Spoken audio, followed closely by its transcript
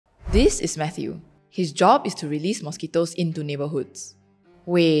This is Matthew. His job is to release mosquitoes into neighborhoods.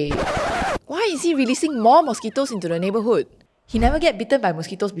 Wait, why is he releasing more mosquitoes into the neighborhood? He never get bitten by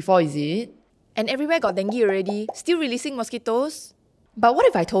mosquitoes before, is it? And everywhere got dengue already, still releasing mosquitoes? But what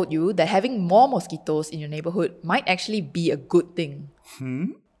if I told you that having more mosquitoes in your neighborhood might actually be a good thing?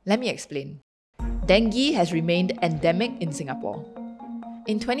 Let me explain. Dengue has remained endemic in Singapore.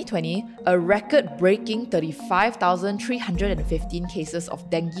 In 2020, a record-breaking 35,315 cases of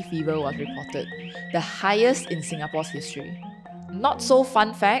dengue fever was reported, the highest in Singapore's history. Not so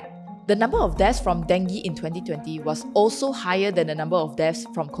fun fact, the number of deaths from dengue in 2020 was also higher than the number of deaths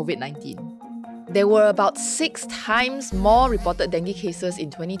from COVID-19. There were about 6 times more reported dengue cases in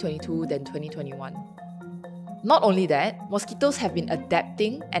 2022 than 2021. Not only that, mosquitoes have been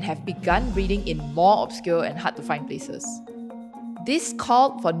adapting and have begun breeding in more obscure and hard-to-find places. This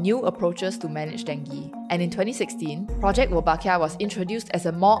called for new approaches to manage dengue, and in 2016, Project Wobachia was introduced as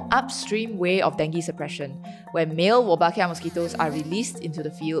a more upstream way of dengue suppression, where male Wolbachia mosquitoes are released into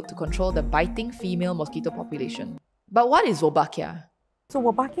the field to control the biting female mosquito population. But what is Wobachia? So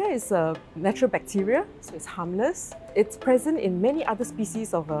Wobachia is a natural bacteria, so it's harmless. It's present in many other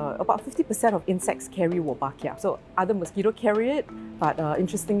species of, about 50% of insects carry Wobachia. So other mosquitoes carry it, but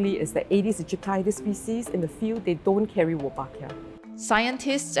interestingly is the Aedes aegypti, this species, in the field, they don't carry Wobachia.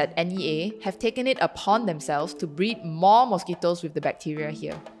 Scientists at NEA have taken it upon themselves to breed more mosquitoes with the bacteria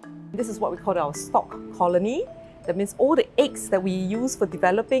here. This is what we call our stock colony. That means all the eggs that we use for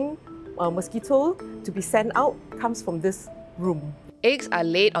developing mosquito to be sent out comes from this room. Eggs are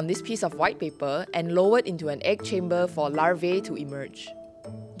laid on this piece of white paper and lowered into an egg chamber for larvae to emerge.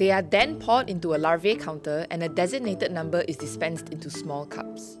 They are then poured into a larvae counter and a designated number is dispensed into small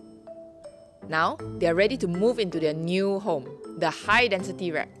cups. Now, they are ready to move into their new home, the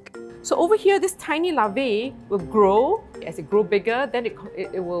high-density rack. So over here, this tiny larvae will grow. As it grows bigger, then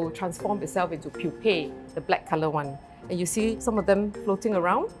it will transform itself into pupae, the black color one. And you see some of them floating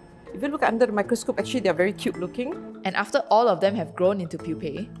around. If you look under the microscope, actually they're very cute looking. And after all of them have grown into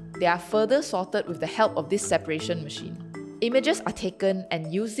pupae, they are further sorted with the help of this separation machine. Images are taken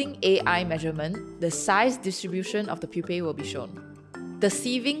and using AI measurement, the size distribution of the pupae will be shown. The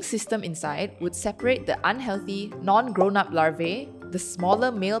sieving system inside would separate the unhealthy, non-grown-up larvae, the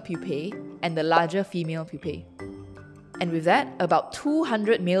smaller male pupae, and the larger female pupae. And with that, about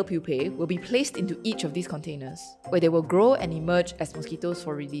 200 male pupae will be placed into each of these containers, where they will grow and emerge as mosquitoes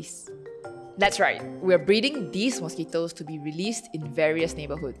for release. That's right, we're breeding these mosquitoes to be released in various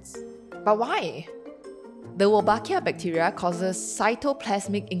neighborhoods. But why? The Wolbachia bacteria causes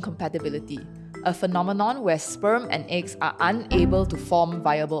cytoplasmic incompatibility, a phenomenon where sperm and eggs are unable to form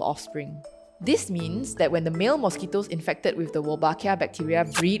viable offspring. This means that when the male mosquitoes infected with the Wolbachia bacteria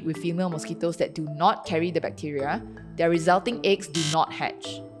breed with female mosquitoes that do not carry the bacteria, their resulting eggs do not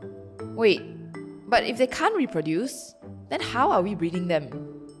hatch. Wait, but if they can't reproduce, then how are we breeding them?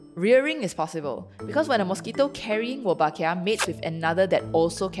 Rearing is possible, because when a mosquito carrying Wolbachia mates with another that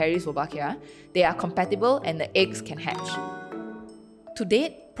also carries Wolbachia, they are compatible and the eggs can hatch. To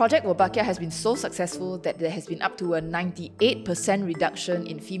date, Project Wobachia has been so successful that there has been up to a 98% reduction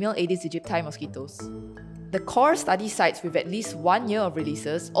in female Aedes aegypti mosquitoes. The core study sites with at least 1 year of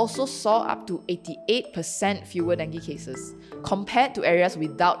releases also saw up to 88% fewer dengue cases, compared to areas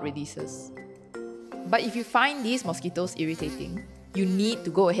without releases. But if you find these mosquitoes irritating, you need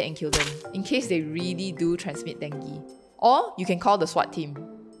to go ahead and kill them, in case they really do transmit dengue. Or you can call the SWAT team.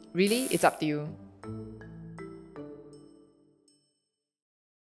 Really, it's up to you.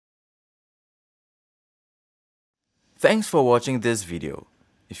 Thanks for watching this video.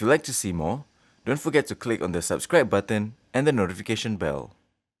 If you'd like to see more, don't forget to click on the subscribe button and the notification bell.